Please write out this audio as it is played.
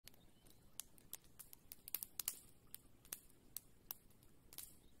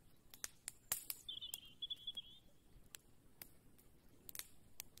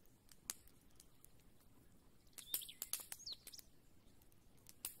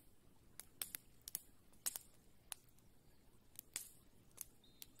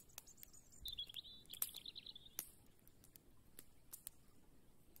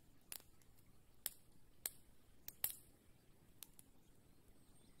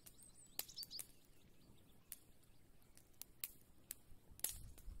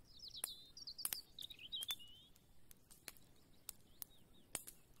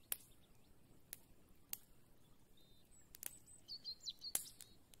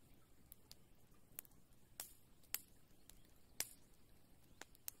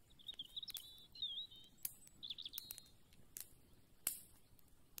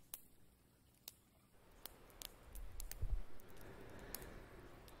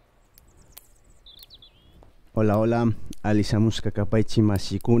Hola, hola, Alisamushka Kapaichi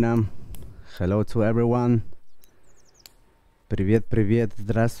Mashikuna. Hello to everyone. Привет, привет,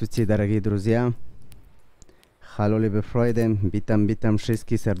 здравствуйте, дорогие друзья. Hallo, liebe Freunde, witam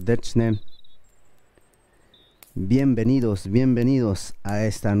wszystkich serdecznie. Bienvenidos, bienvenidos a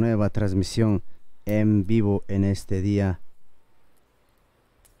esta nueva transmisión en vivo en este día.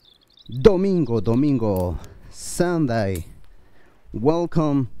 Domingo, Sunday.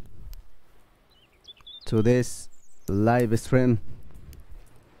 Welcome to this live stream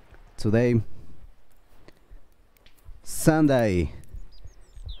today, Sunday.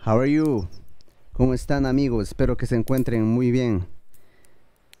 How are you? ¿Cómo están, amigos? Espero que se encuentren muy bien.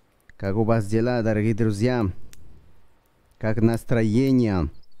 Как у вас дела, дорогие друзья? Как настроение?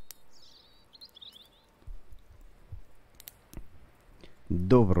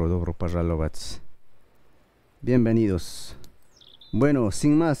 Добро пожаловать. Bienvenidos. Bueno,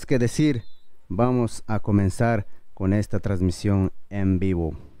 sin más que decir, vamos a comenzar con esta transmisión en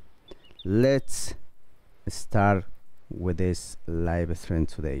vivo. Let's start with this live stream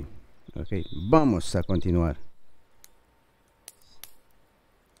today. Okay, vamos a continuar.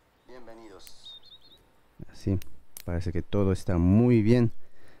 Bienvenidos. Así, parece que todo está muy bien.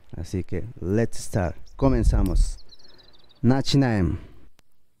 Así que let's start. Comenzamos. Начинаем.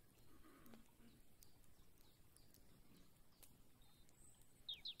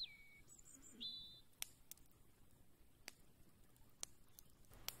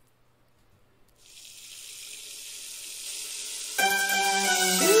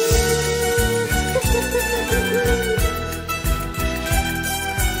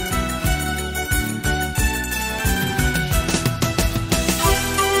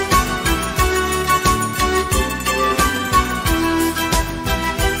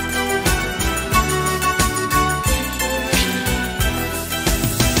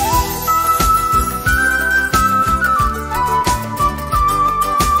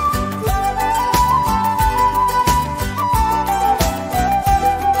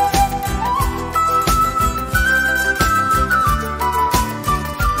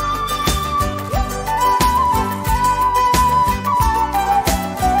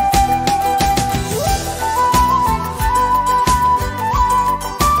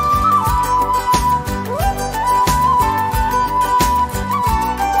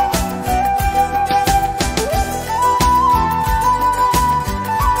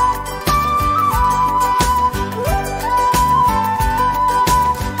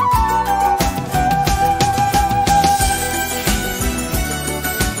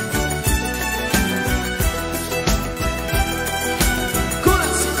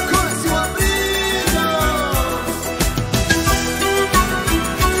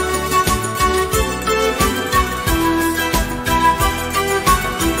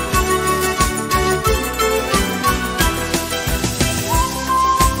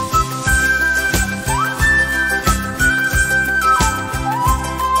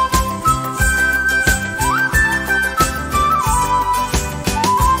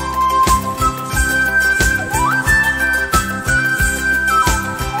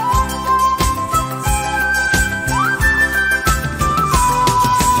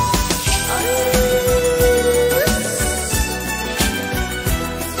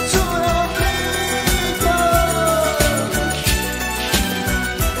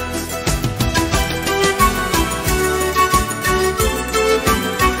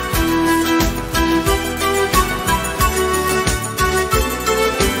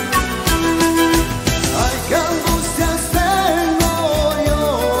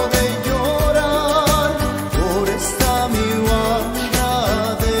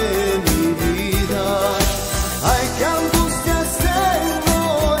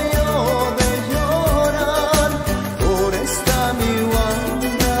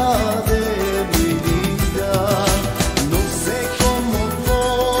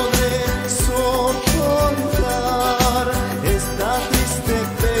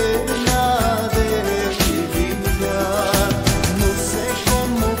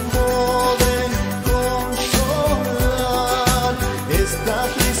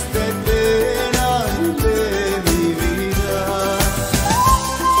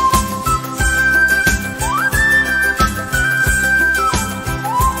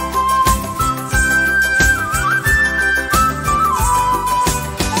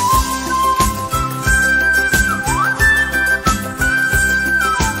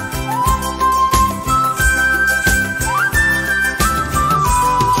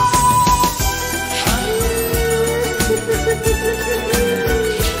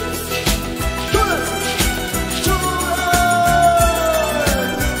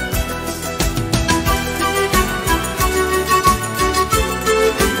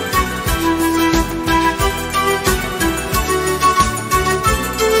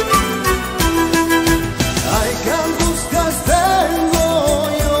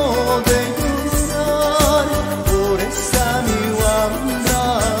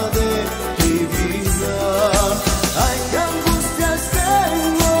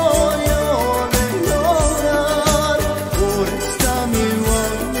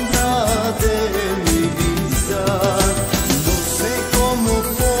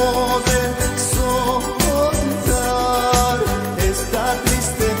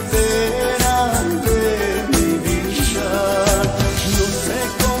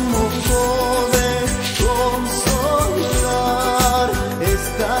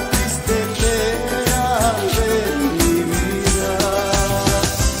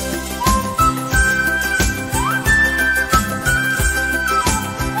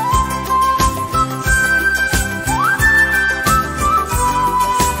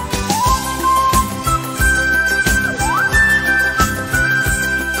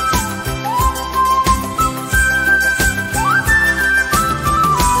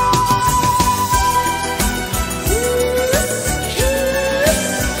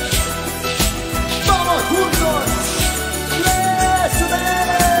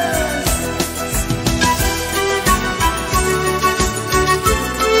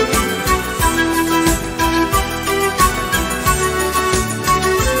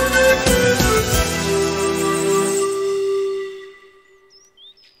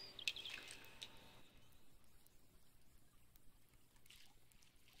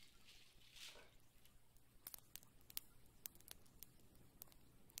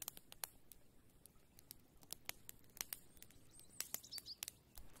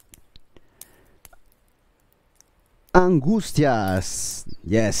 Angustias.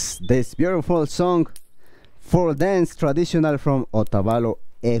 Yes, this beautiful song for dance traditional from Otavalo,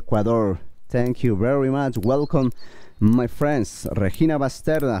 Ecuador. Thank you very much. Welcome, my friends. Regina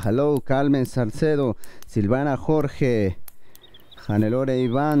Basterda. Hello, Carmen Salcedo, Silvana Jorge, Janelore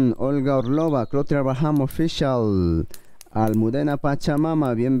Iván, Olga Orlova, Clotilde Abraham Official, Almudena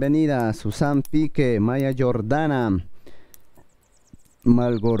Pachamama, bienvenida. Susan Pique, Maya Jordana,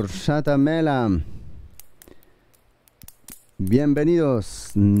 Malgorzata Mela,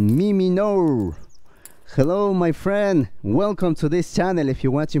 bienvenidos. Mimi Noor. Hello, my friend. Welcome to this channel. If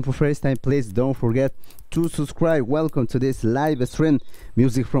you're watching for first time, please don't forget to subscribe. Welcome to this live stream.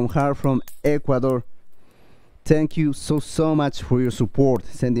 Music from Heart from Ecuador. Thank you so much for your support.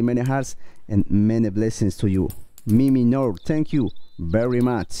 Sending many hearts and many blessings to you. Mimi Noor, thank you very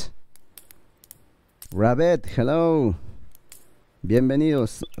much. Rabet, hello.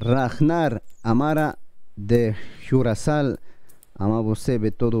 Bienvenidos. Ragnar Amara de Jurasal. Ama você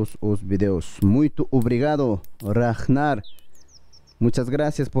ver todos os videos. Muito obrigado, Ragnar. Muchas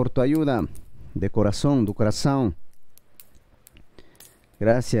gracias por tu ayuda. De corazón, do coração.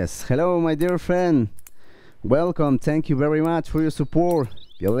 Gracias. Hello, my dear friend. Welcome. Thank you very much for your support.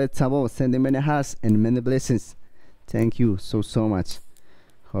 Violet Sabo, sending many hearts and many blessings. Thank you so much.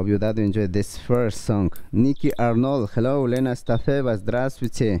 Hope you that enjoyed this first song. Nikki Arnold. Hello, Lena Stafeva.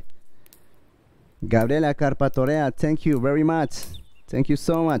 Здравствуйте. Gabriela Carpatorea, thank you very much. Thank you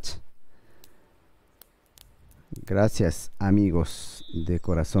so much. Gracias, amigos de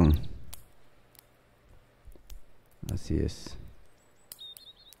corazón. Así es.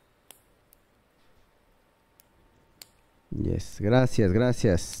 Yes,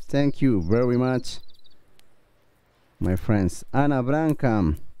 gracias. Thank you very much, my friends. Ana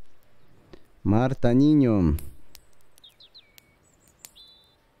Branca, Marta Niño,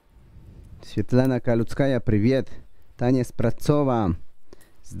 Светлана Калуцкая, привет. Таня Спрацова,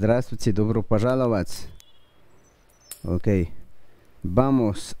 здравствуйте, добро пожаловать. Ok,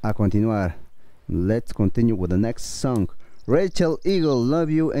 vamos a continuar. Let's continue with the next song. Rachel Eagle, love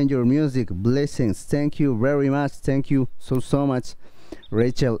you and your music. Blessings. Thank you very much. Thank you so much,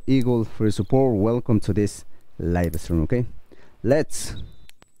 Rachel Eagle, for your support. Welcome to this live stream. Okay, let's.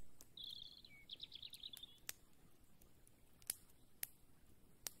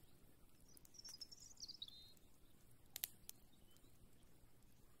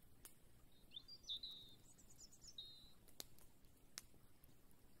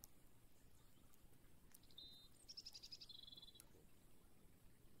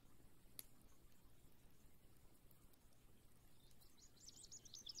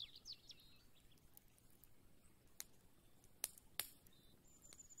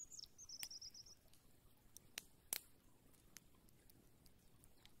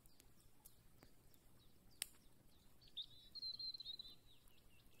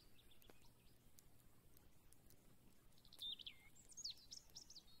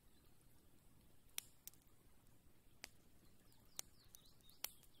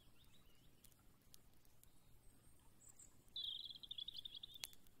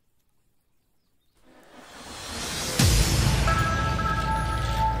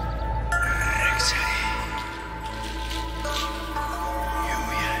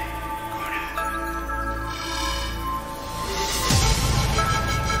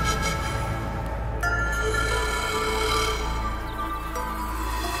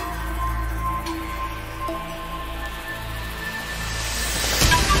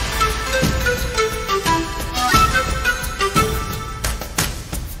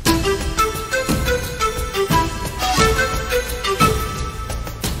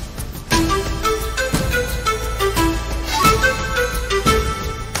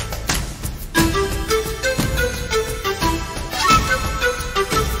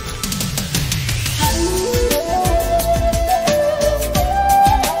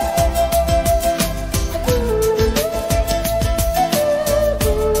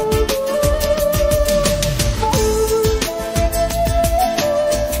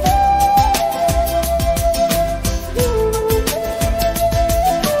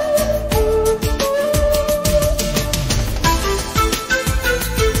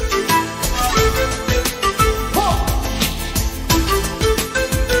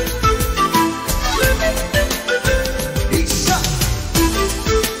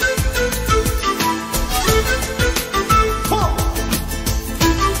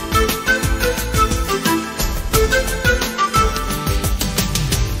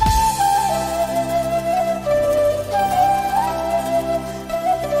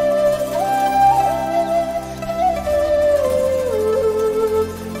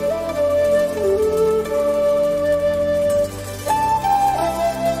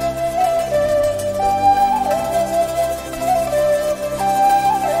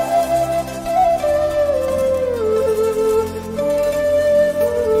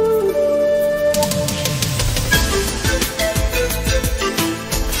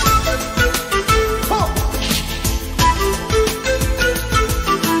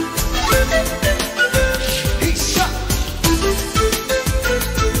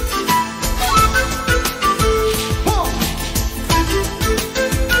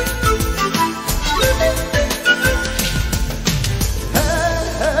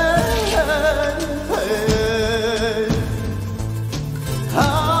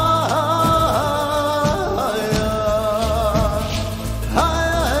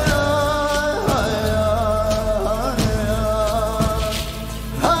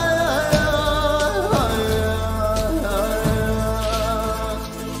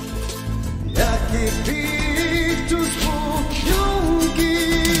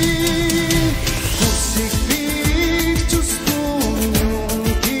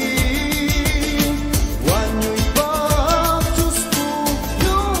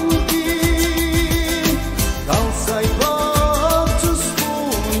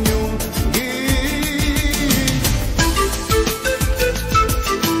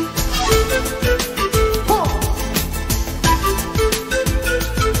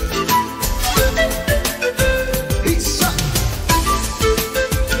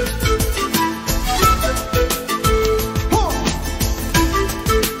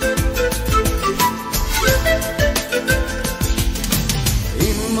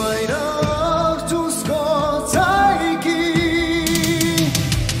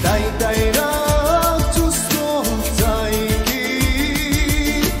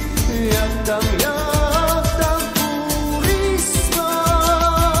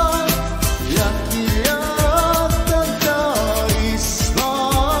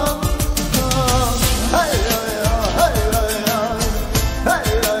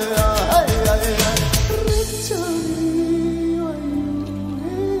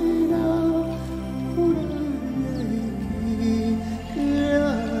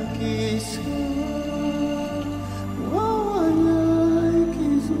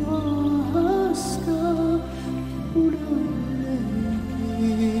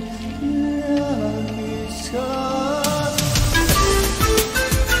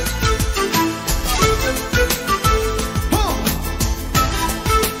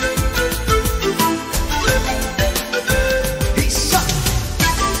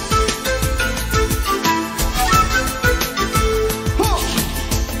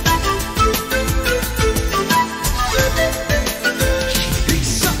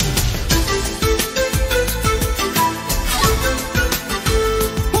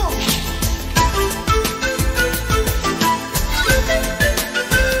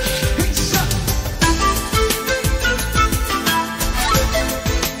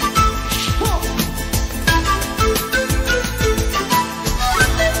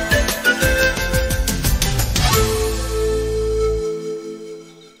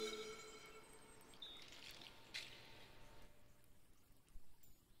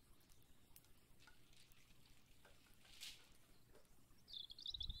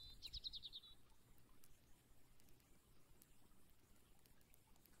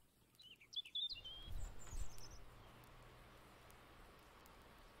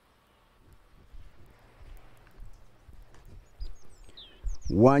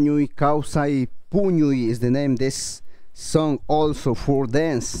 Wanyui Kausai Puñui is the name this song also for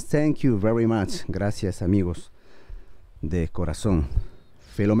dance. Thank you very much. Gracias amigos de corazón.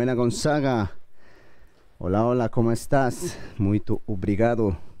 Filomena Gonzaga. Hola, hola, ¿cómo estás? Muito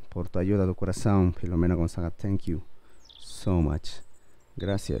obrigado por tu ayuda do corazón, Filomena Gonzaga. Thank you so much.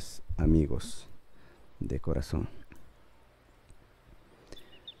 Gracias, amigos de corazón.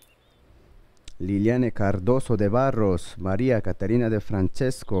 Liliane Cardoso de Barros, María Catarina de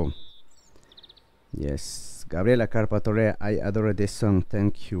Francesco. Yes, Gabriela Carpatorea, I adore this song.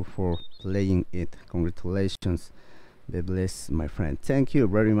 Thank you for playing it. Congratulations. Be blessed, my friend. Thank you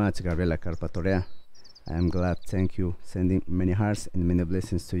very much, Gabriela Carpatorea. I am glad. Thank you. Sending many hearts and many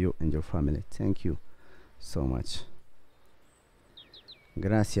blessings to you and your family. Thank you so much.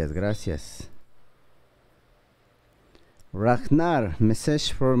 Gracias, gracias. Ragnar,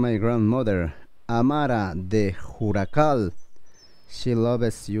 message for my grandmother, Amara de Juracal. She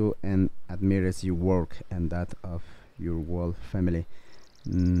loves you and admires your work and that of your whole family.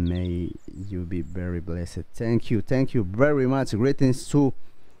 May you be very blessed. Thank you very much. Greetings to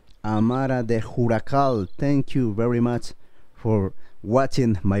Amara de Juracal. Thank you very much for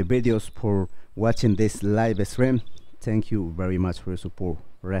watching my videos, for watching this live stream. Thank you very much for your support,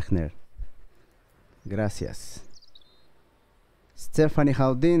 Ragnar. Gracias. Stephanie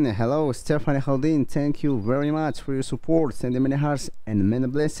Haldin. Hello, Stephanie Haldin. Thank you very much for your support. Sending many hearts and many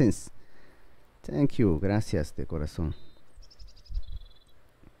blessings. Thank you. Gracias de corazón.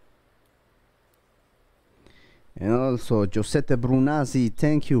 And also Josette Brunazzi,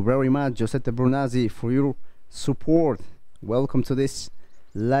 thank you very much, Josette Brunazzi, for your support. Welcome to this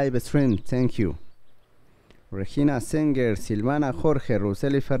live stream. Thank you. Regina Senger, Silvana Jorge,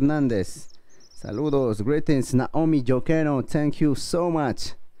 Roseli Fernandez. Saludos, greetings, Naomi Joqueno. Thank you so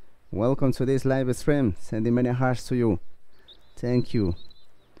much. Welcome to this live stream. Sending many hearts to you. Thank you.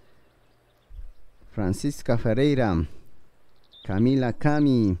 Francisca Ferreira, Camila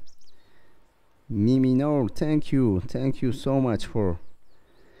Cami, Mimi Noor, thank you so much for.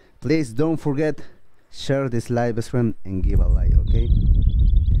 Please don't forget, share this live stream and give a like, okay?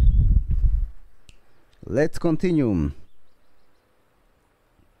 Let's continue.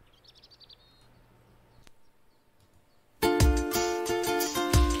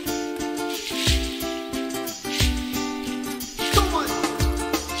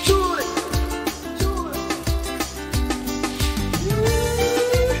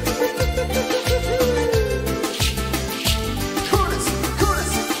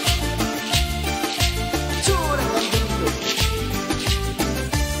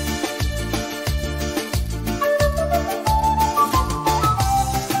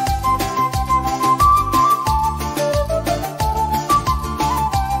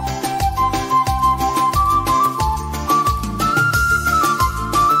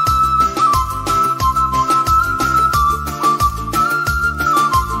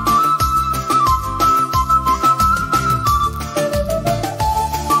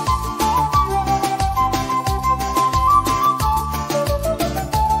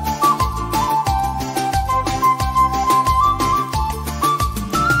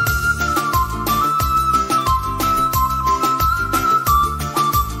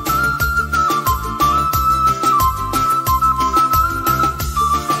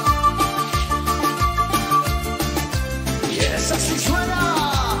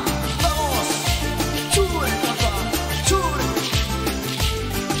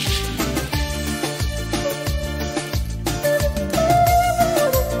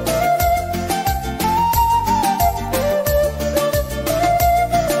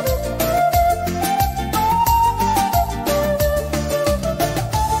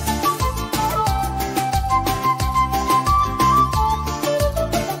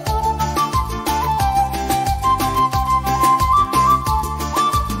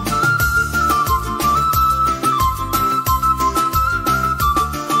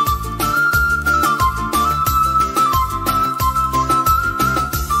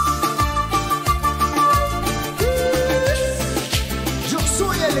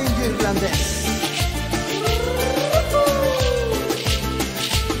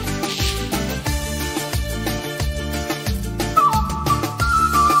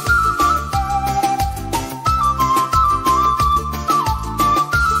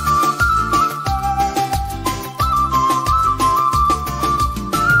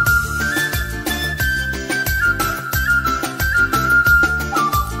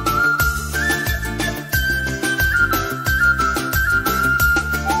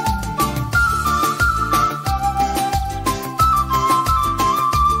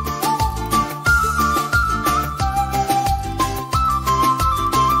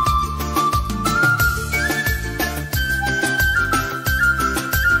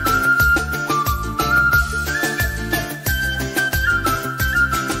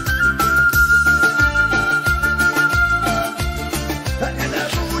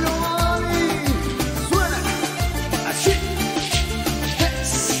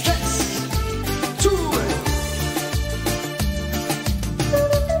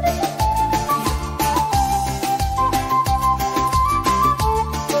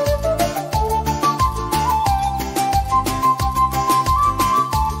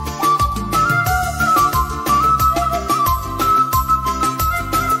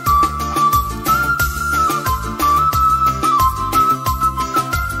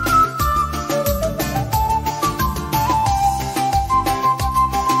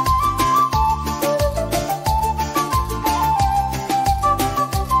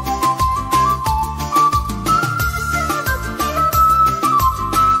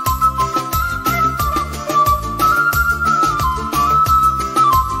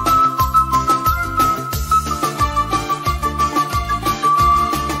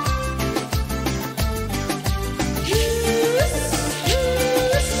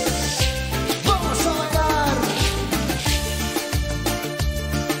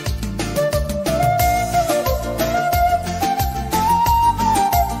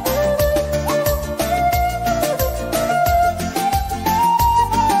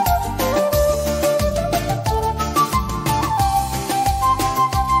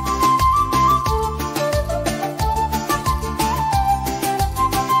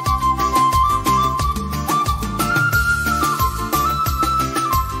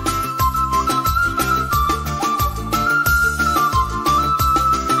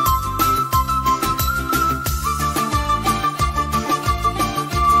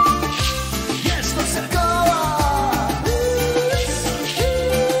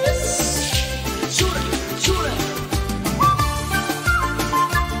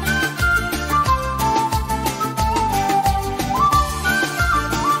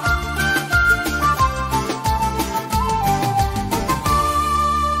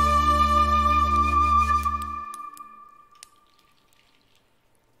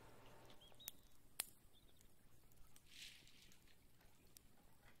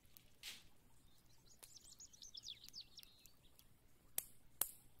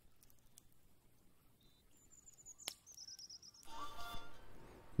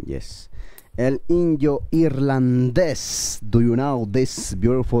 Yes. El Indio Irlandés. Do you know this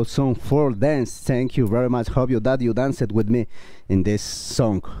beautiful song for dance? Thank you very much. Hope that you danced with me in this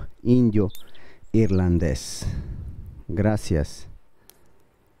song. Indio Irlandés. Gracias.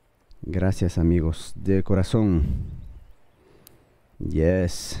 Gracias, amigos. De corazón.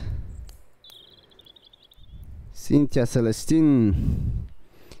 Yes. Cynthia Celestín.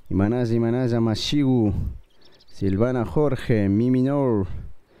 Imanaya Mashigu. Silvana Jorge. Miminor.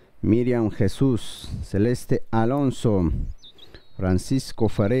 Miriam Jesús. Celeste Alonso. Francisco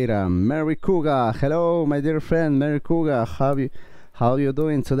Ferreira. Mary Kuga. Hello, my dear friend. Mary Kuga. How you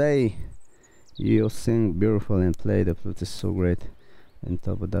doing today? You sing beautiful and play the flute is so great. On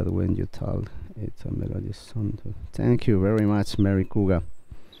top of that, when you talk, it's a melodious song too. Thank you very much, Mary Kuga,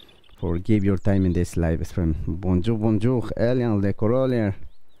 for give your time in this live stream. Bonjour, bonjour, Elian de Coroller.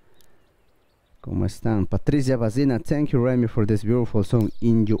 ¿Cómo están? Patricia Bazina, thank you, Remy, for this beautiful song,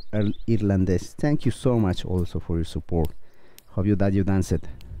 Indio Irlandés. Thank you so much also for your support. Hope you that you danced.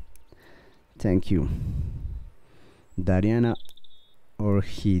 Thank you. Dariana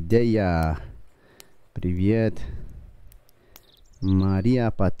Orchidea. Привет. Maria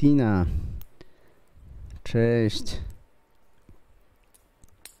Patina. Cześć.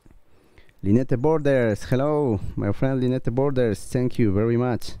 Linette Borders. Hello, my friend Linette Borders. Thank you very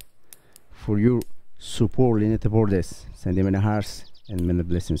much for your support, Linette Borders. Sending many hearts and many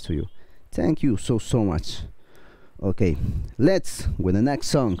blessings to you. Thank you so much. Okay, let's with the next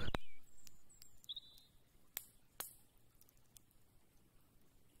song.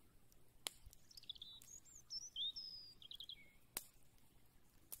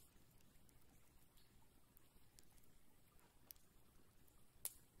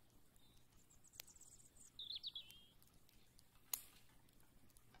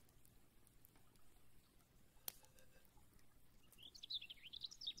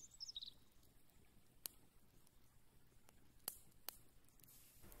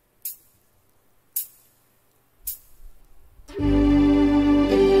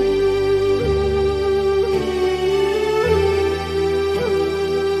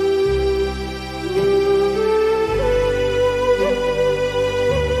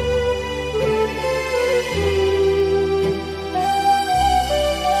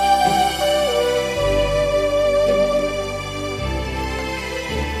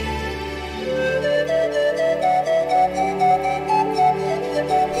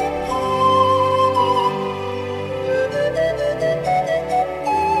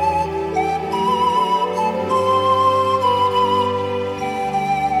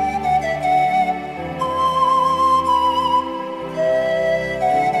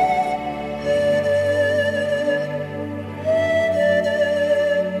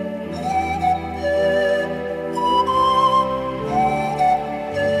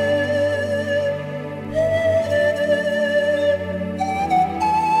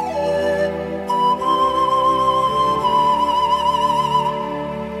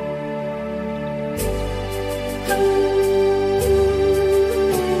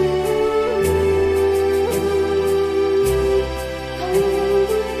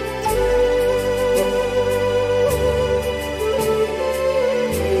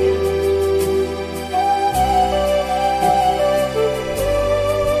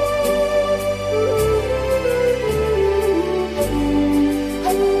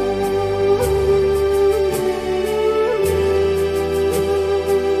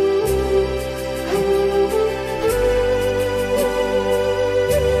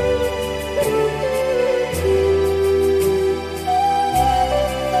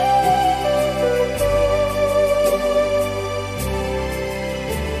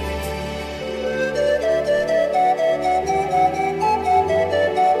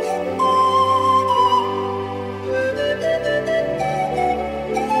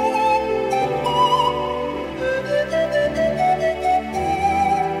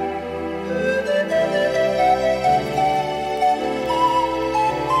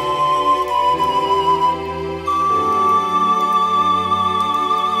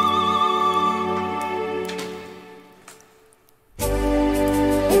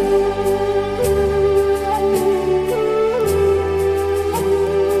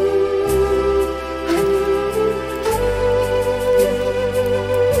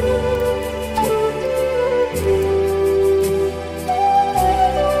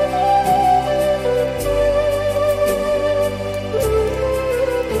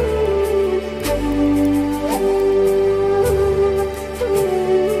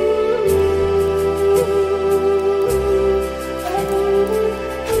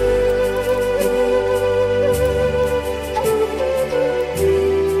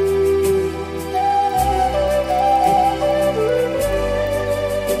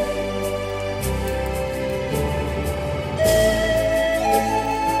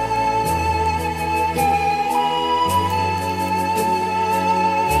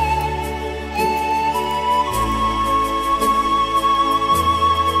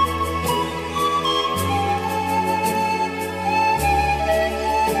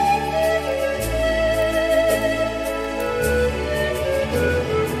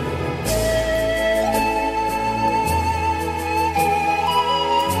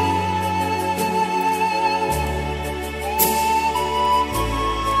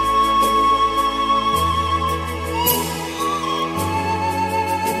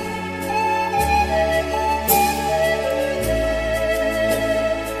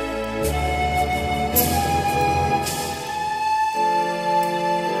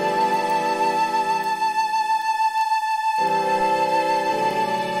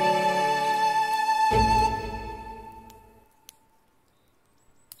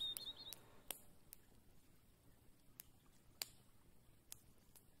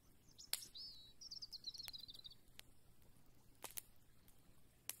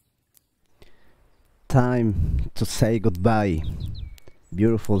 Time to say goodbye.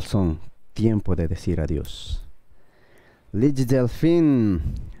 Beautiful song. Tiempo de decir adiós. Lidge Delfín,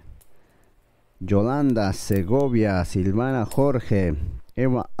 Yolanda, Segovia, Silvana, Jorge,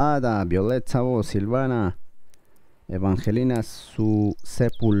 Eva, Ada, Violeta, Sabo, Silvana, Evangelina, Su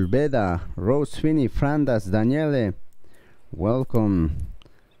Sepulveda, Rose Finney, Frandas, Daniele, welcome.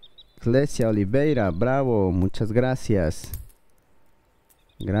 Clesia Oliveira, bravo, muchas gracias.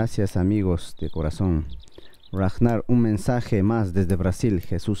 Gracias amigos de corazón. Ragnar, un mensaje más desde Brasil.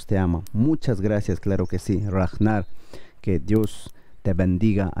 Jesús te ama. Muchas gracias, claro que sí, Ragnar. Que Dios te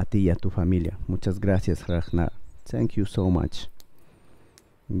bendiga a ti y a tu familia. Muchas gracias, Ragnar. Thank you so much.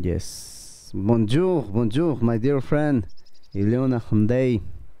 Yes. Bonjour, bonjour, my dear friend. Ileona Hyundai.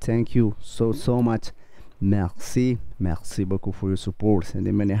 Thank you so much. Merci. Merci beaucoup for your support.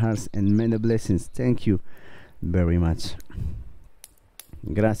 And many hearts and many blessings. Thank you very much.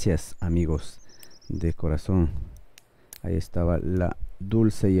 Gracias, amigos de corazón. Ahí estaba la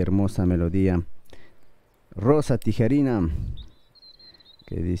dulce y hermosa melodía. Rosa Tijerina,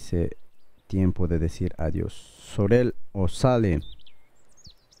 que dice tiempo de decir adiós. Sorel Osale,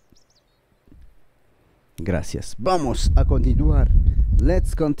 gracias. Vamos a continuar.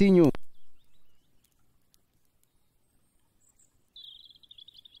 Let's continue.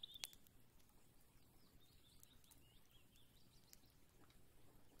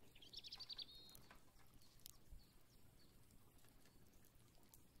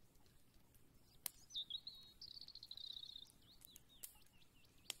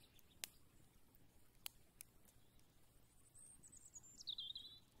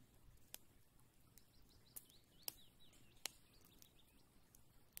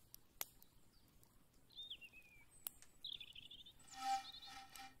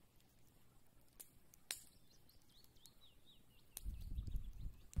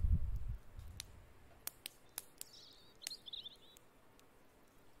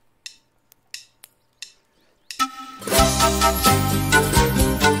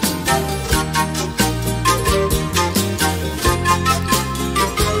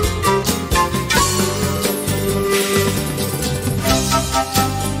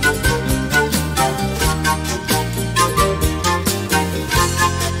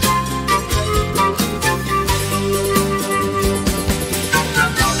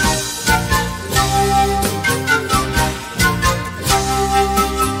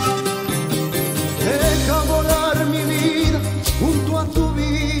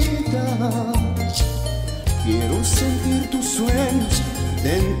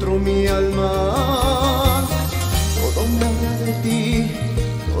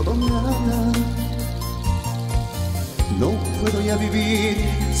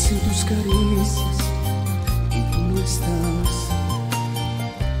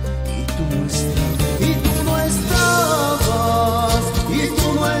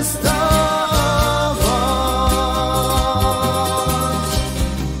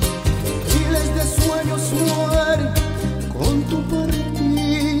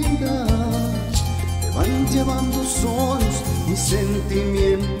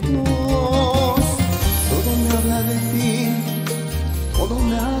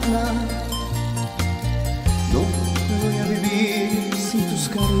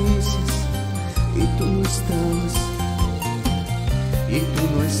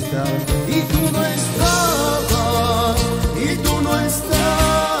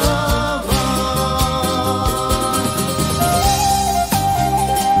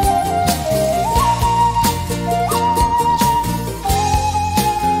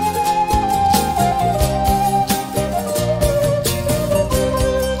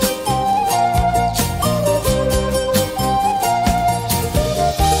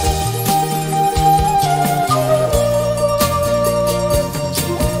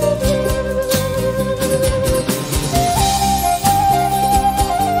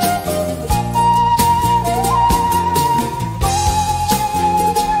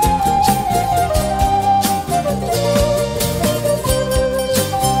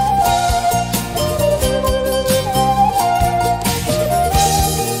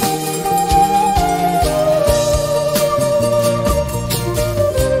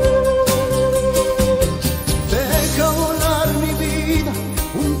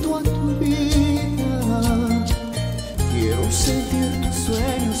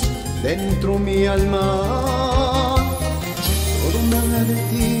 dentro mi alma. Todo me habla de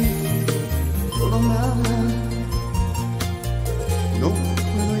ti, todo me habla. No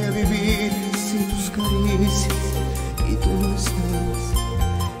puedo ya vivir sin tus caricias. Y tú no estás,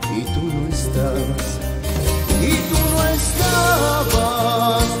 y tú no estabas, y tú no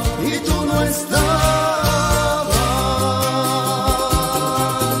estabas, y tú no estabas.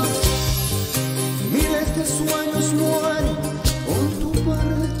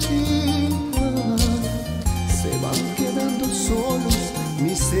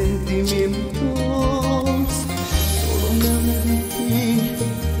 sentimientos. Todo me habla de ti,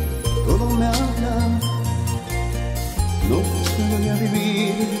 todo me habla. No podría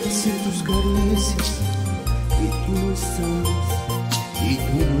vivir sin tus caricias. Y tú no estabas, y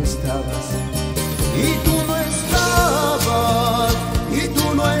tú no estabas, y tú no estabas, y tú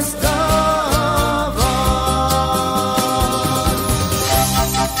no estabas.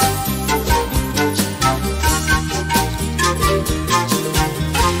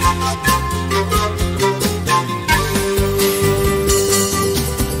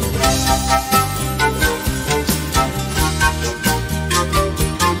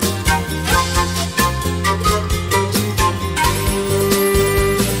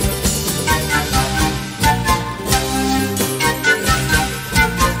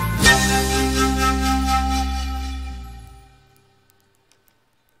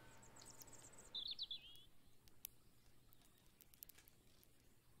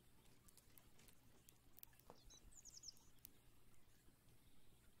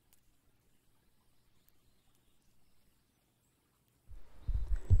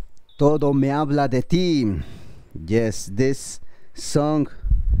 Todo me habla de ti. Yes, this song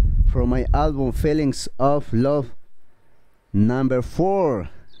from my album Feelings of Love number 4.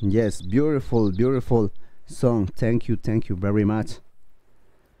 Yes, beautiful, beautiful song. Thank you very much.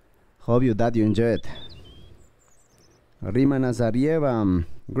 Hope you that you enjoyed. Rima Nazarieva,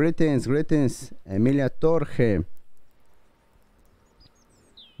 greetings, greetings. Emilia Torge.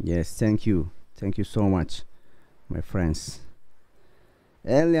 Yes, thank you so much, my friends.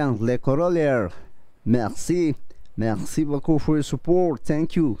 Elian Le Corolier, merci beaucoup for your support.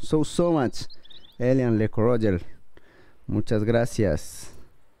 Thank you so much, Elian Le Corolier. Muchas gracias.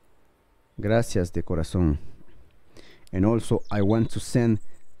 Gracias de corazón. And also, I want to send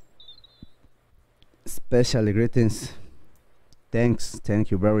special greetings. Thank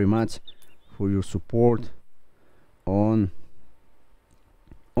you very much for your support on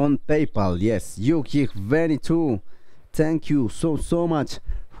PayPal. Yes, YouGig22. Thank you so much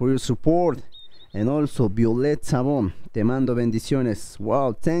for your support. And also Violet Sabón, te mando bendiciones.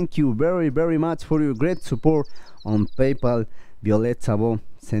 Wow, thank you very much for your great support on PayPal. Violet Sabón,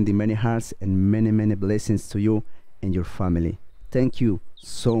 sending many hearts and many blessings to you and your family. Thank you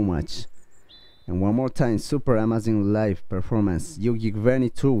so much. And one more time, super amazing live performance.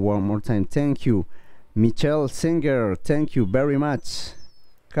 YouGig22, one more time, thank you. Michelle Singer, thank you very much.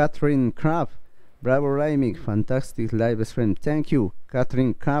 Catherine Kraft, bravo Raimik, fantastic live stream. Thank you,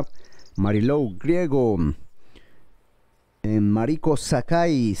 Catherine Kraft. Marilou Griego, and Mariko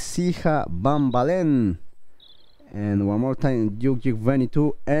Sakai, Sija Bambalen, and one more time,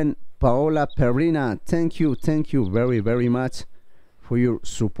 YouGig22 and Paola Perrina. Thank you very much for your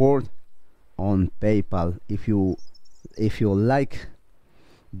support on PayPal. If you like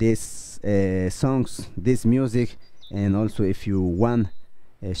these songs, this music, and also if you want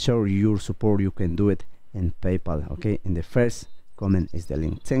show your support, you can do it in PayPal. Okay, in the first comment is the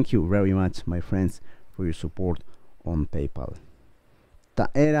link. Thank you very much, my friends, for your support on PayPal.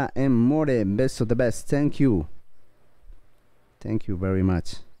 Taera M. More, best of the best. Thank you very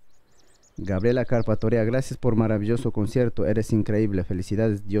much. Gabriela Carpatorea, gracias por maravilloso concierto, eres increíble,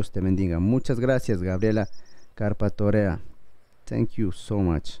 felicidades, Dios te bendiga. Muchas gracias, Gabriela Carpatorea. Thank you so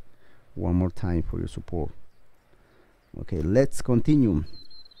much one more time for your support. Okay, let's continue.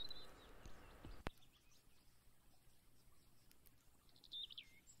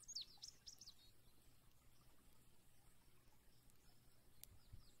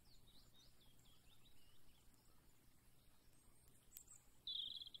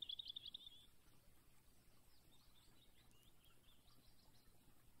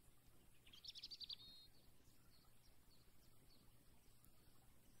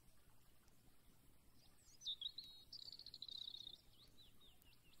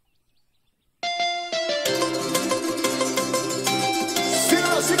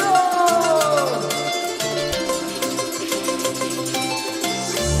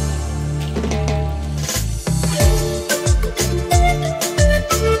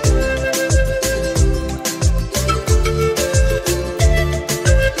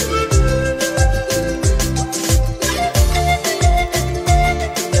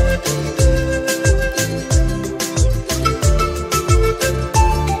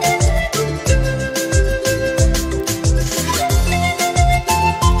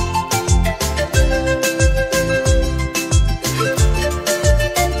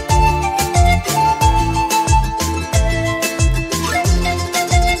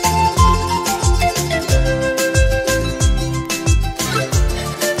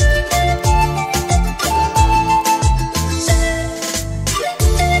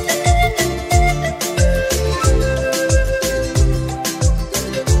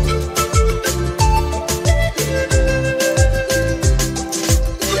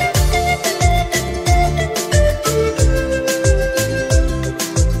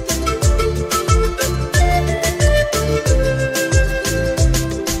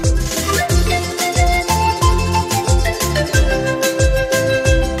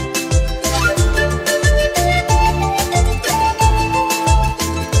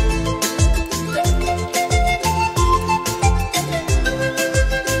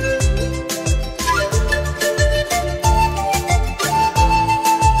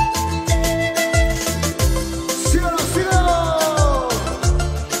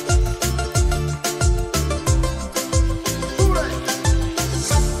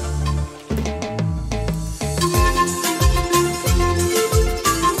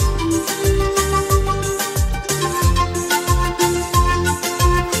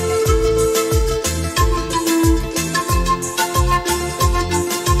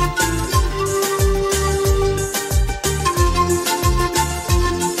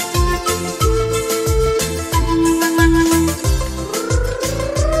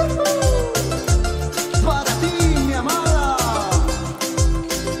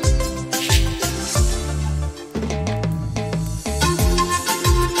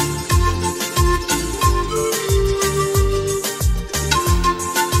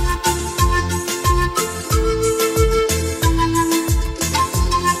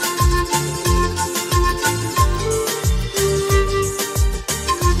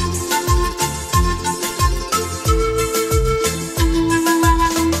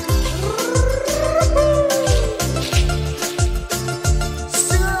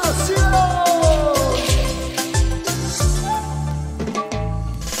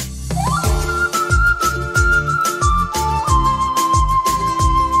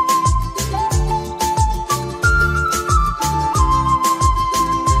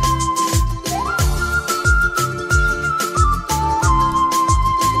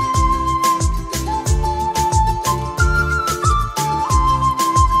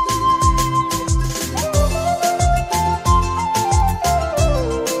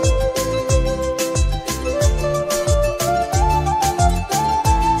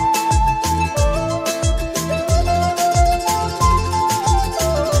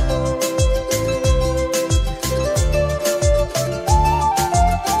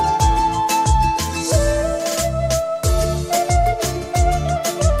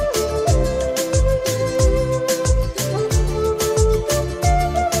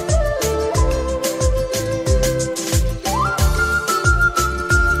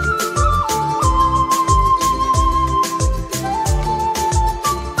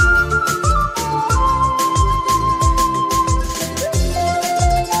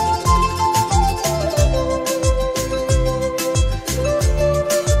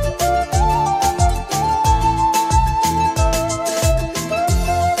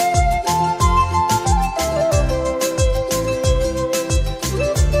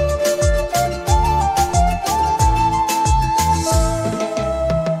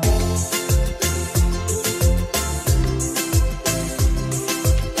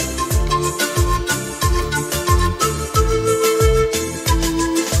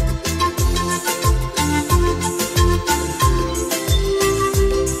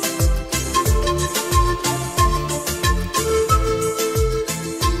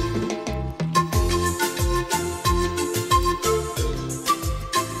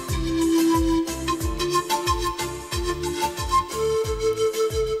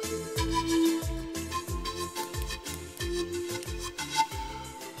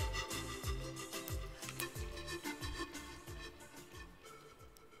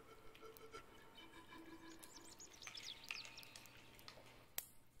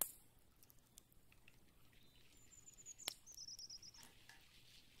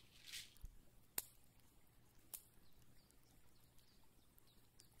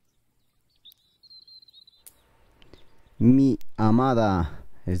 Mi Amada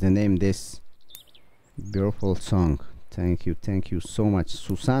is the name this beautiful song. Thank you so much.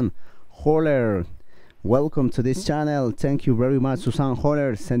 Susan Holler, welcome to this channel. Thank you very much, Susan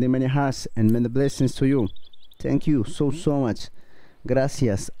Holler. Sending many hearts and many blessings to you. Thank you so much.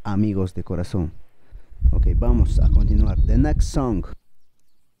 Gracias, amigos de corazón. Ok, vamos a continuar. The next song.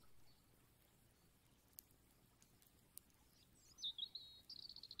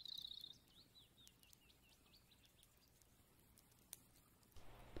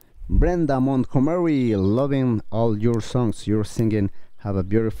 Brenda Montgomery, loving all your songs you're singing. Have a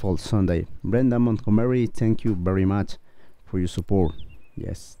beautiful Sunday. Brenda Montgomery, thank you very much for your support.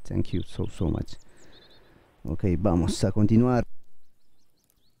 Yes, thank you so much. Ok, vamos a continuar.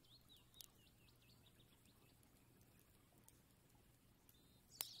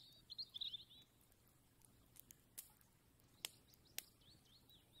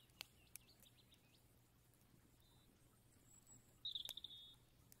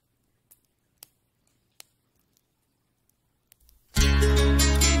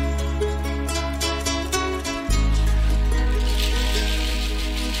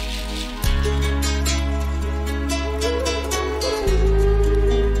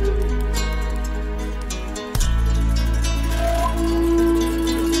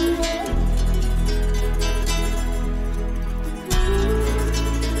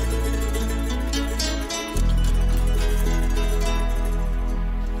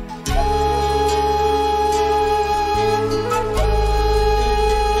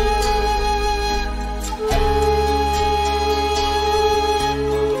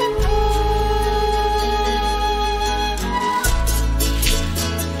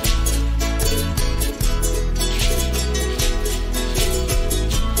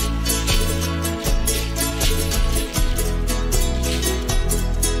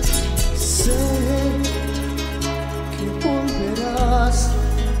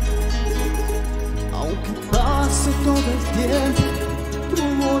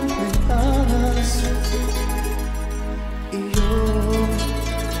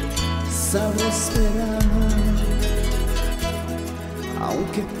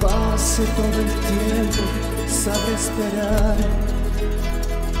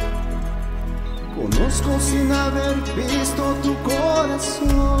 Conozco sin haber visto tu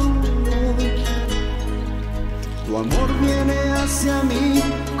corazón. Tu amor viene hacia mí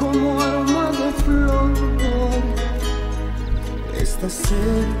como aroma de flor. Estás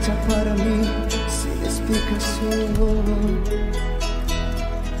hecha para mí sin explicación.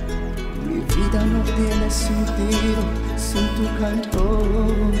 Mi vida no tiene sentido sin tu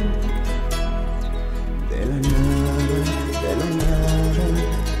calor. De la nada, de la nada,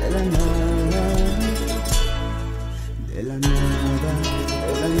 de la nada, de la nada,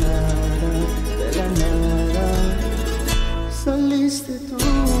 de la nada, de la nada, saliste tú.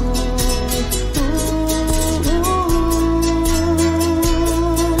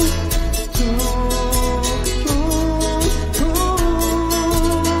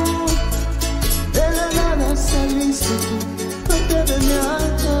 De la nada saliste tú, parte de mi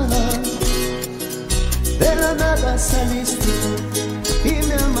alma. De la nada saliste tú y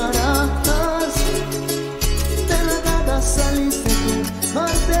me amarás. De la nada saliste tú,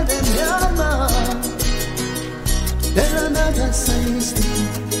 parte de mi alma. De la nada saliste tú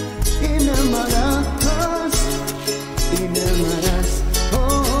y me amarás. Y me amarás,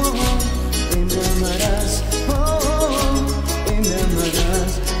 oh, y me amarás, oh, y me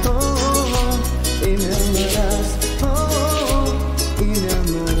amarás, oh, y me amarás, oh, y me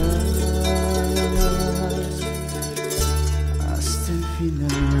amarás hasta el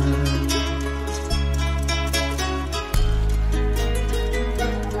final.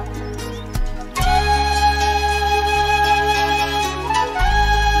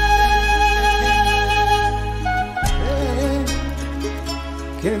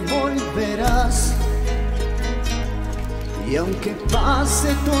 Que volverás, y aunque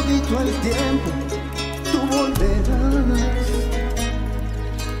pase todito el tiempo, tú volverás.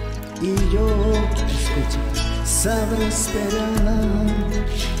 Y yo, escucha, sabré esperar.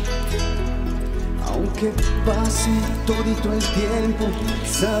 Aunque pase todito el tiempo,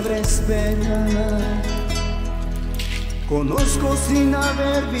 sabré esperar. Conozco sin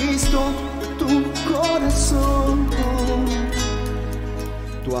haber visto tu corazón.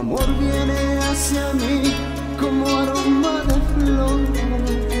 Tu amor viene hacia mí como aroma de flor.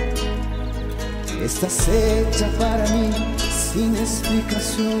 Estás hecha para mí sin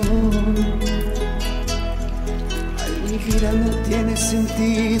explicación. Ay, mi vida no tiene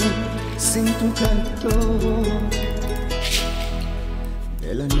sentido sin tu canto.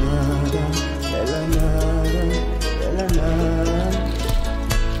 De la nada, de la nada, de la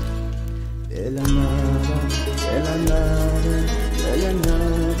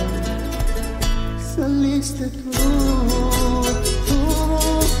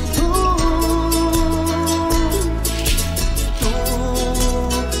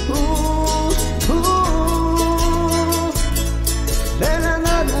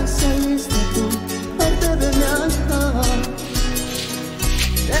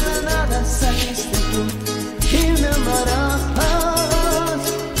saliste tú y me amarás.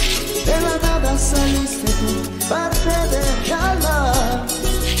 De la nada saliste tú, parte de mi alma.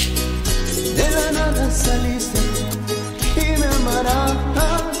 De la nada saliste tú y me amarás.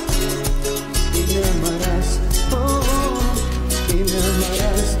 Y me amarás, oh, y me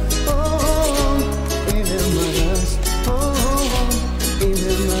amarás, oh, y me amarás, oh, y me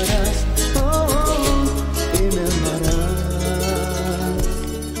amarás, oh, y me amarás.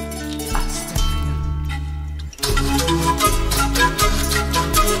 Hasta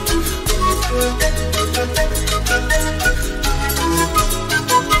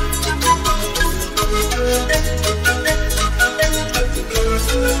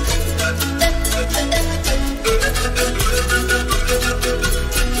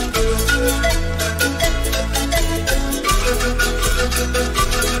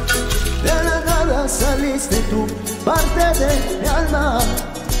de la nada saliste tú, parte de mi alma.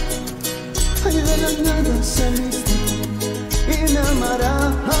 Ay, de la nada saliste tú y me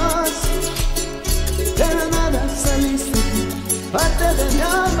amarás. De la nada saliste tú, parte de mi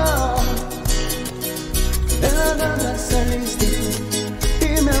alma. De la nada saliste tú y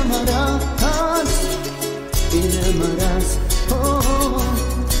me amarás. Y me amarás, oh,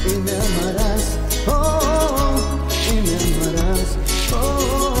 y me amarás, oh, y me amarás,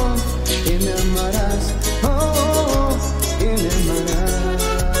 oh, y me amarás, oh, y me amarás.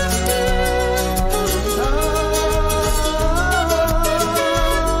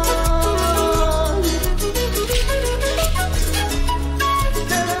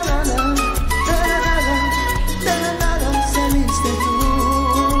 De la nada saliste tú.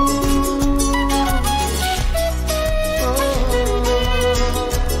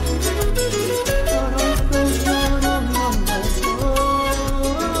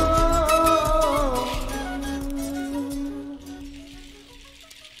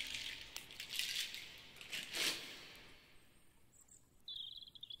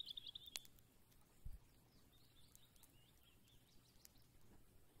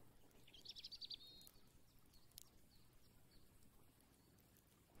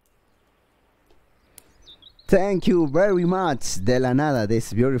 Thank you very much, De La Nada,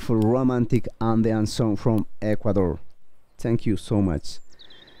 this beautiful romantic Andean song from Ecuador. Thank you so much.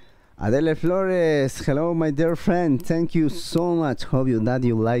 Adele Flores, hello my dear friend. Thank you so much. Hope that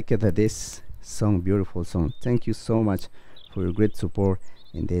you liked this song, beautiful song. Thank you so much for your great support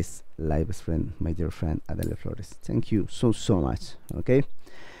in this live friend, my dear friend Adele Flores. Thank you so much. Okay.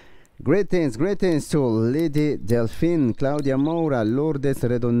 Greetings to Lady Delphine, Claudia Moura, Lourdes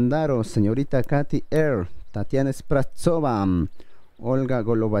Redondaro, Señorita Katy Air, Tatiana Spratsova, Olga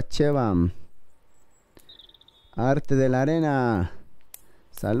Golobacheva, Arte de la Arena,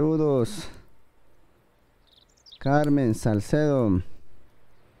 saludos, Carmen Salcedo,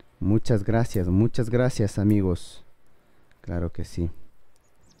 muchas gracias amigos, claro que sí,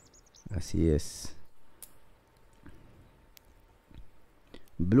 así es.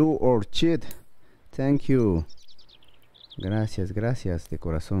 Blue Orchid, thank you, gracias de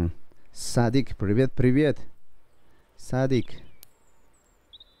corazón. Sadik, привет, Sadik,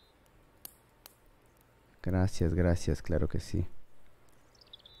 gracias, claro que sí.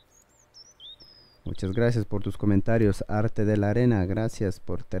 Muchas gracias por tus comentarios. Arte de la Arena, gracias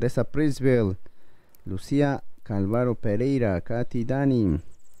por Teresa Prisville, Lucía Calvaro Pereira, Katy Dani,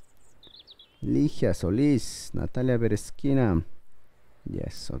 Ligia Solís, Natalia Beresquina.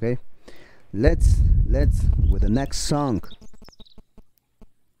 Yes, okay. Let's with the next song.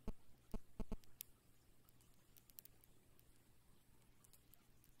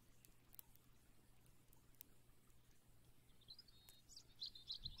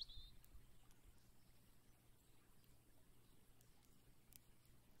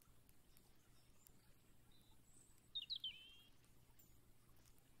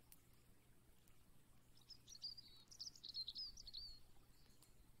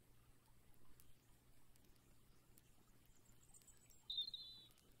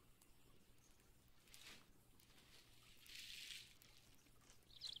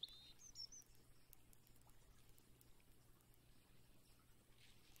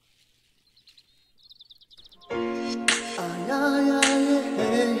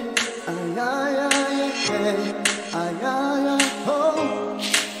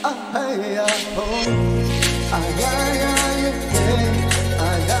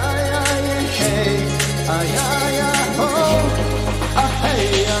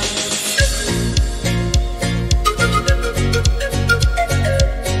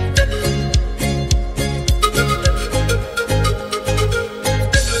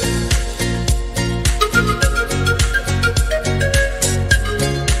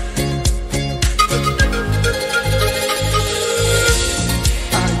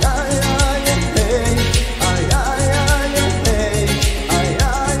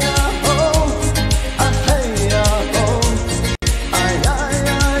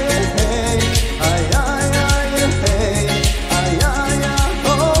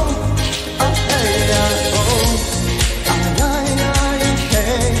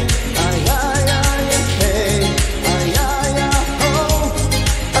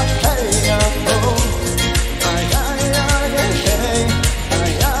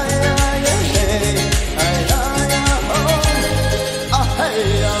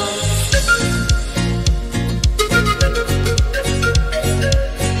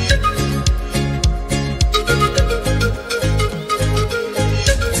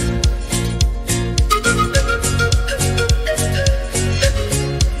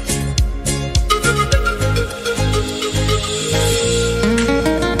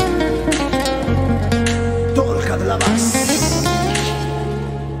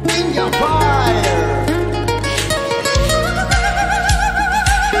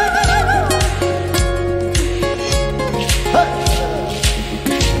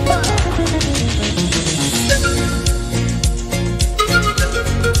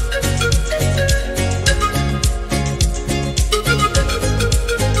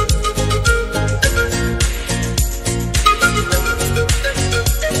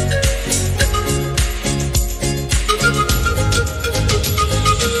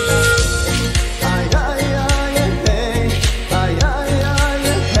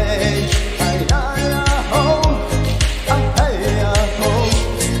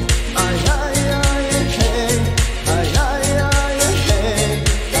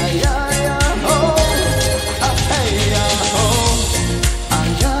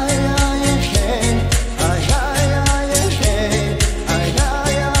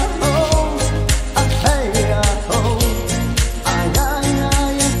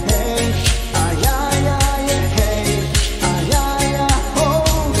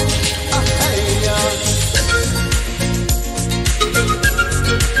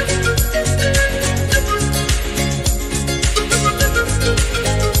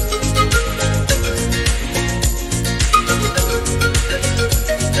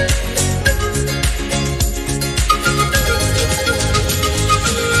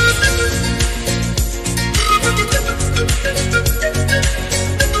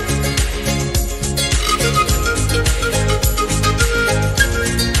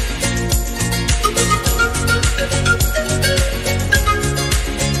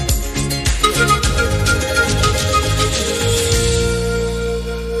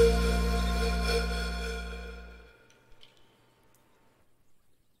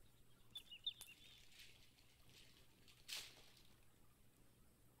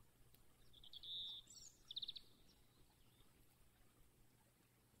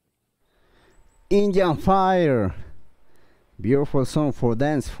 Indian Fire. Beautiful song for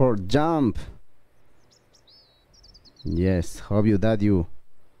dance, for jump. Yes, hope you that you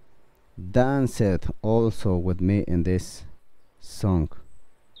danced also with me in this song.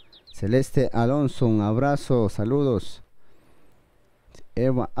 Celeste Alonso, un abrazo, saludos.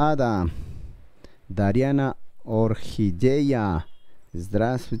 Eva Ada, Dariana Orhideya,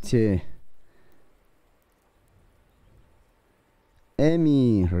 здравствуйте.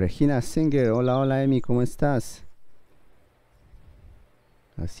 Emi, Regina Singer, hola, hola Emi, ¿cómo estás?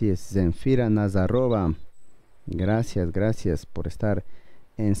 Así es, Zenfira Nazarova, gracias por estar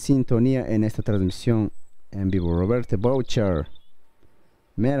en sintonía en esta transmisión en vivo. Roberto Boucher,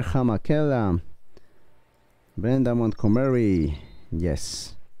 Merja Makela, Brenda Montgomery,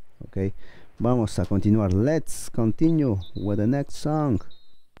 yes, ok, vamos a continuar. Let's continue with the next song.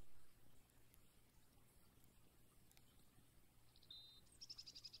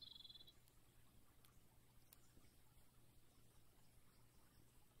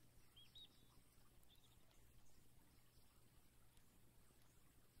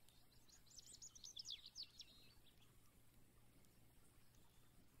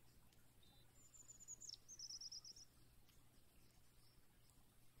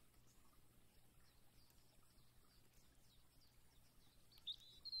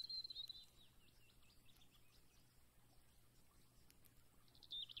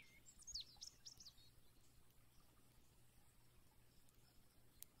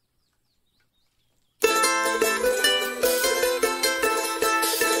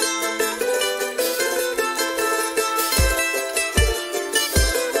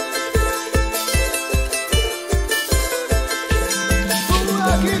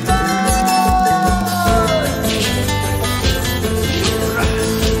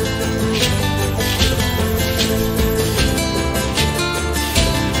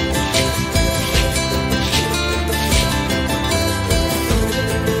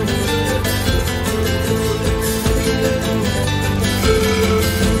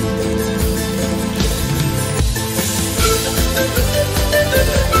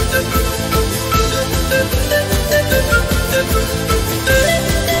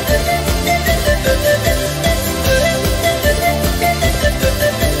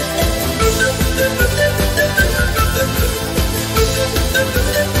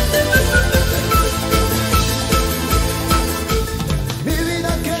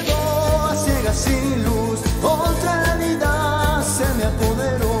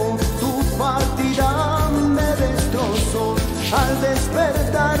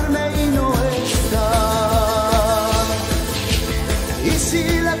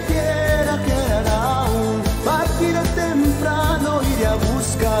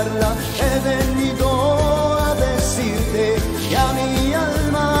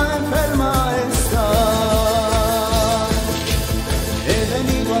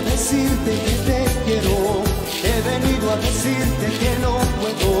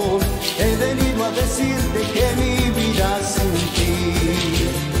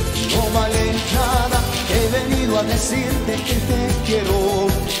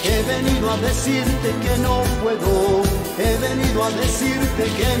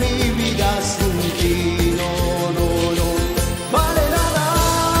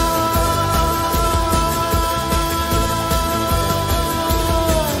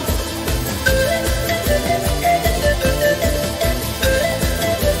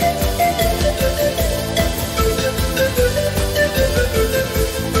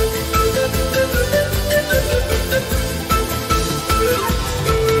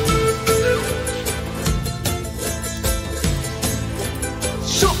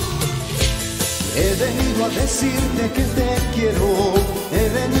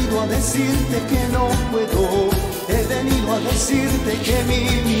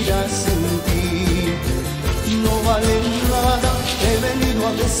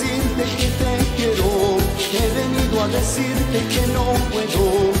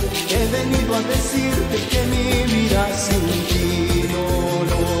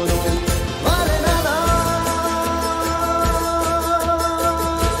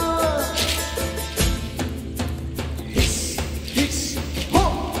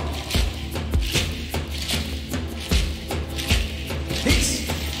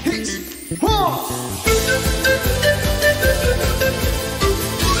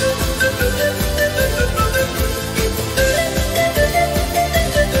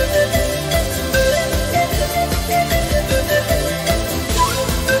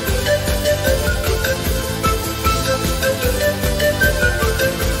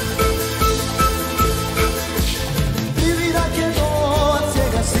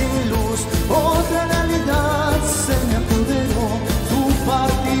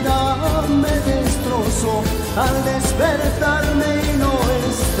 al despertarme y no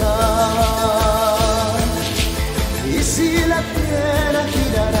estar. Y si la tierra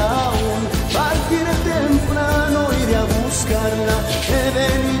girará aún, partiré temprano, iré a buscarla. He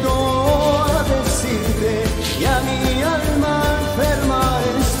venido a decirte y a mi alma enferma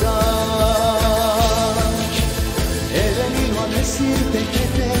está. He venido a decirte que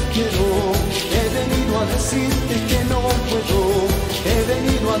te quiero, he venido a decirte que no puedo, he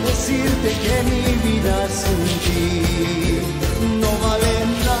venido a decirte que mi vida sin ti no vale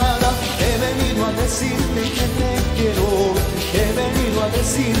nada. He venido a decirte que te quiero, he venido a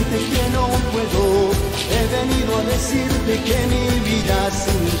decirte que no puedo, he venido a decirte que mi vida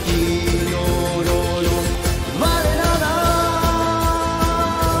sin ti no vale nada.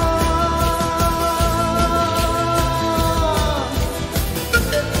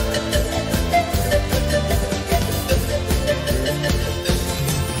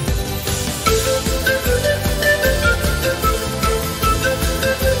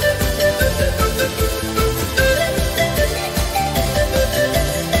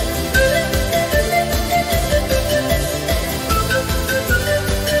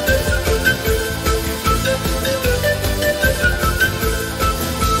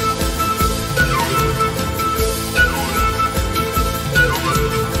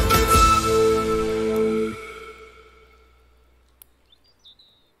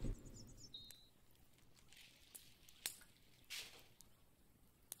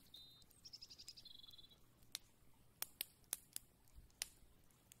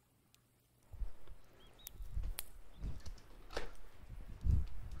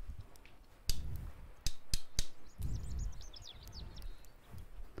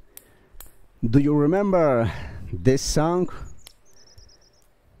 Do you remember this song?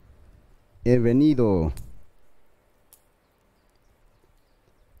 He venido.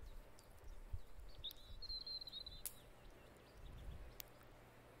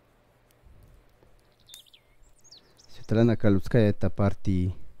 Светлана Калуцкая это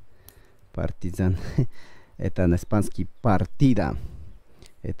партизан. Это на испанский партида.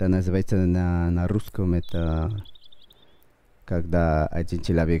 Это называется на русском это когда один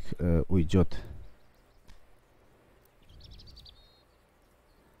человек уйдет.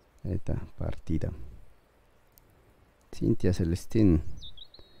 Это партида. Cynthia Celestin,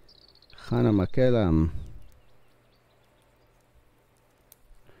 Hannah McKellam.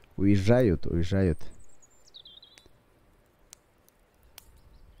 Уезжают.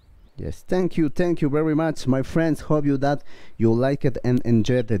 Yes, thank you very much, my friends. Hope you that you like it and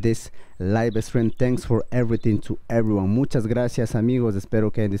enjoyed this live stream. Thanks for everything to everyone. Muchas gracias, amigos. Espero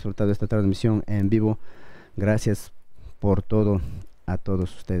que hayan disfrutado esta transmisión en vivo. Gracias por todo a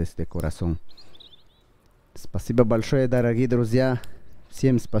todos ustedes de corazón. Спасибо большое, дорогие друзья.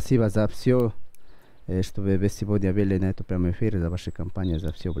 Всем спасибо за все, что вы сегодня вели на эту прямой эфир, за ваши компании,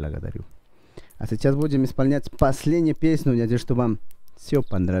 за все благодарю. А сейчас будем исполнять последнюю песню. Надеюсь, что вам все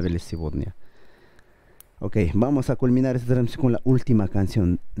понравилось сегодня. Ok, vamos a culminar esta transmisión con la última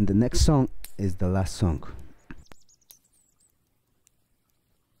canción. The next song is the last song.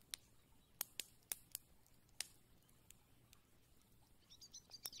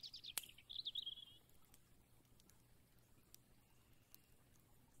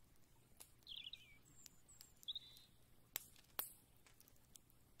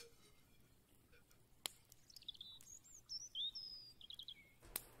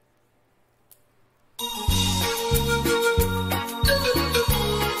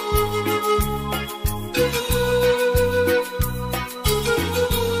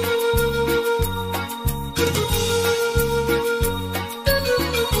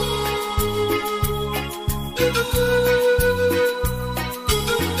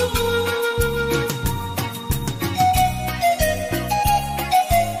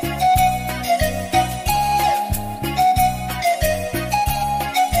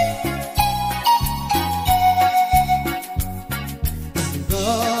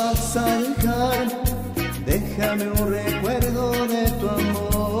 Déjame un recuerdo de tu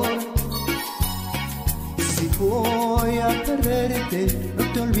amor. Si voy a perderte,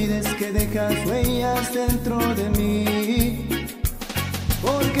 no te olvides que dejas huellas dentro de mí.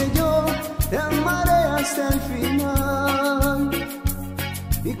 Porque yo te amaré hasta el final.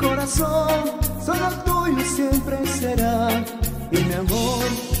 Mi corazón solo tuyo siempre será. Y mi amor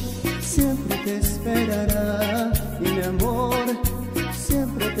siempre te esperará. Y mi amor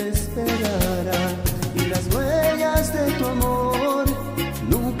siempre te esperará. Y las huellas de tu amor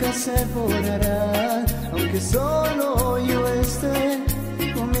nunca se borrarán. Aunque solo yo esté,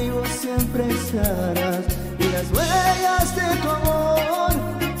 conmigo siempre estarás. Y las huellas de tu amor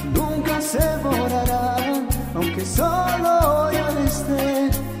nunca se borrarán. aunque solo yo esté,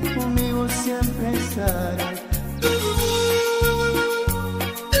 conmigo siempre estarás.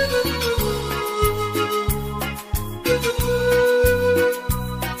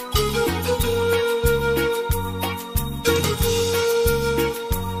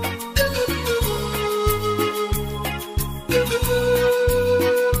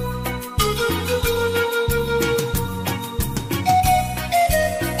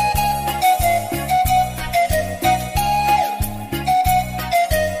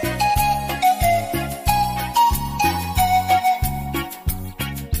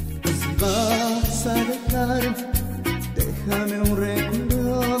 Déjame un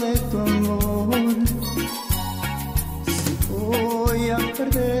recuerdo de tu amor. Si voy a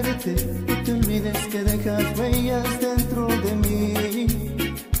perderte, no te olvides que dejas huellas dentro de mí,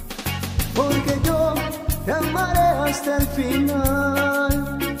 porque yo te amaré hasta el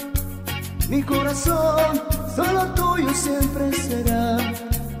final. Mi corazón solo tuyo siempre será,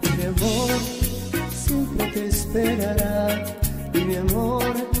 y mi amor siempre te esperará, y mi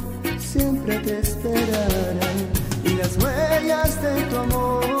amor siempre te esperará. Y las huellas de tu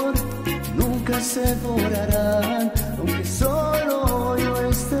amor nunca se borrarán, aunque solo yo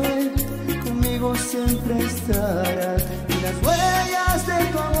esté, conmigo siempre estarás. Y las huellas de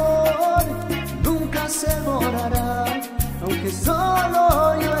tu amor nunca se borrarán, aunque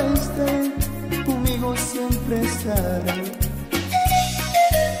solo yo esté, conmigo siempre estarás.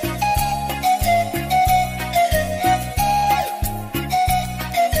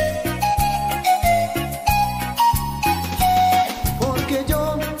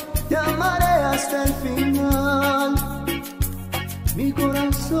 Hasta el final, mi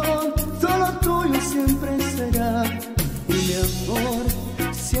corazón solo tuyo siempre será, y mi amor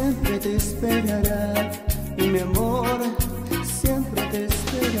siempre te esperará, y mi amor siempre te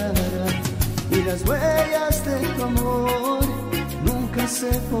esperará. Y las huellas de tu amor nunca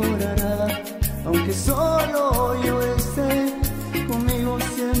se borrarán, aunque solo yo esté, conmigo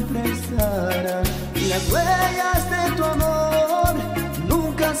siempre estará. Y las huellas de tu amor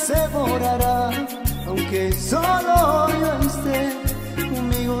nunca se borrará, aunque solo yo esté,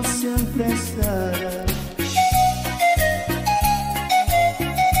 conmigo siempre estará.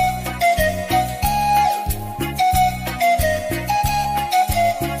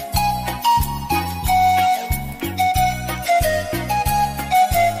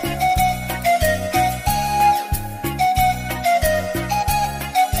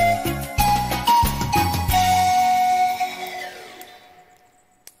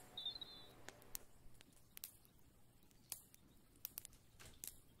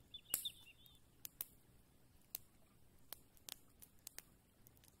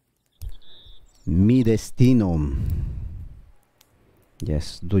 Mi destino.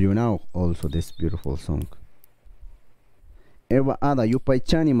 Yes, do you know also this beautiful song? Eva ada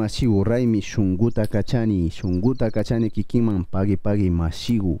yupaichani masigu raimi shunguta kachani kikiman pagi pagi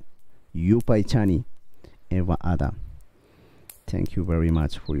masigu yupaichani. Eva ada, thank you very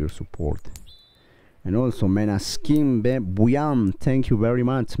much for your support. And also Menaskim Be Buyam, thank you very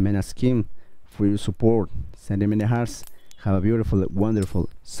much Menaskim for your support. Send me the hearts. Have a beautiful, wonderful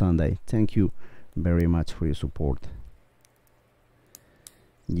Sunday. Thank you very much for your support.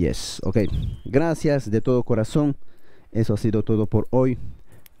 Yes, ok. Gracias de todo corazón. Eso ha sido todo por hoy.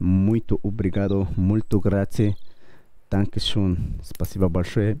 Muito obrigado, muito grazie. Dankeschön, спасибо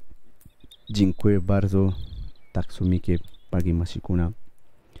большое. Dziękuję bardzo. Tak sumike pagi mashikuna.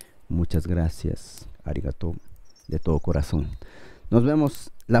 Muchas gracias. Arigato. De todo corazón. Nos vemos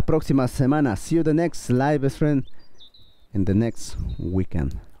la próxima semana. See you the next live stream in the next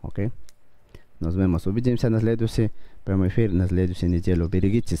weekend. Ok. Nos vemos. Увидимся на следующий прямой эфир на следующей неделе.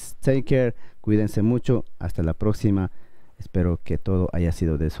 Берегитесь. Take care. Cuídense mucho. Hasta la próxima. Espero que todo haya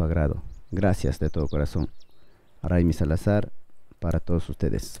sido de su agrado. Gracias de todo corazón. Raimi Salazar para todos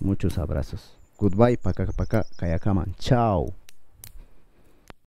ustedes. Muchos abrazos. Goodbye. Paka paka. Kayakaman. Chao.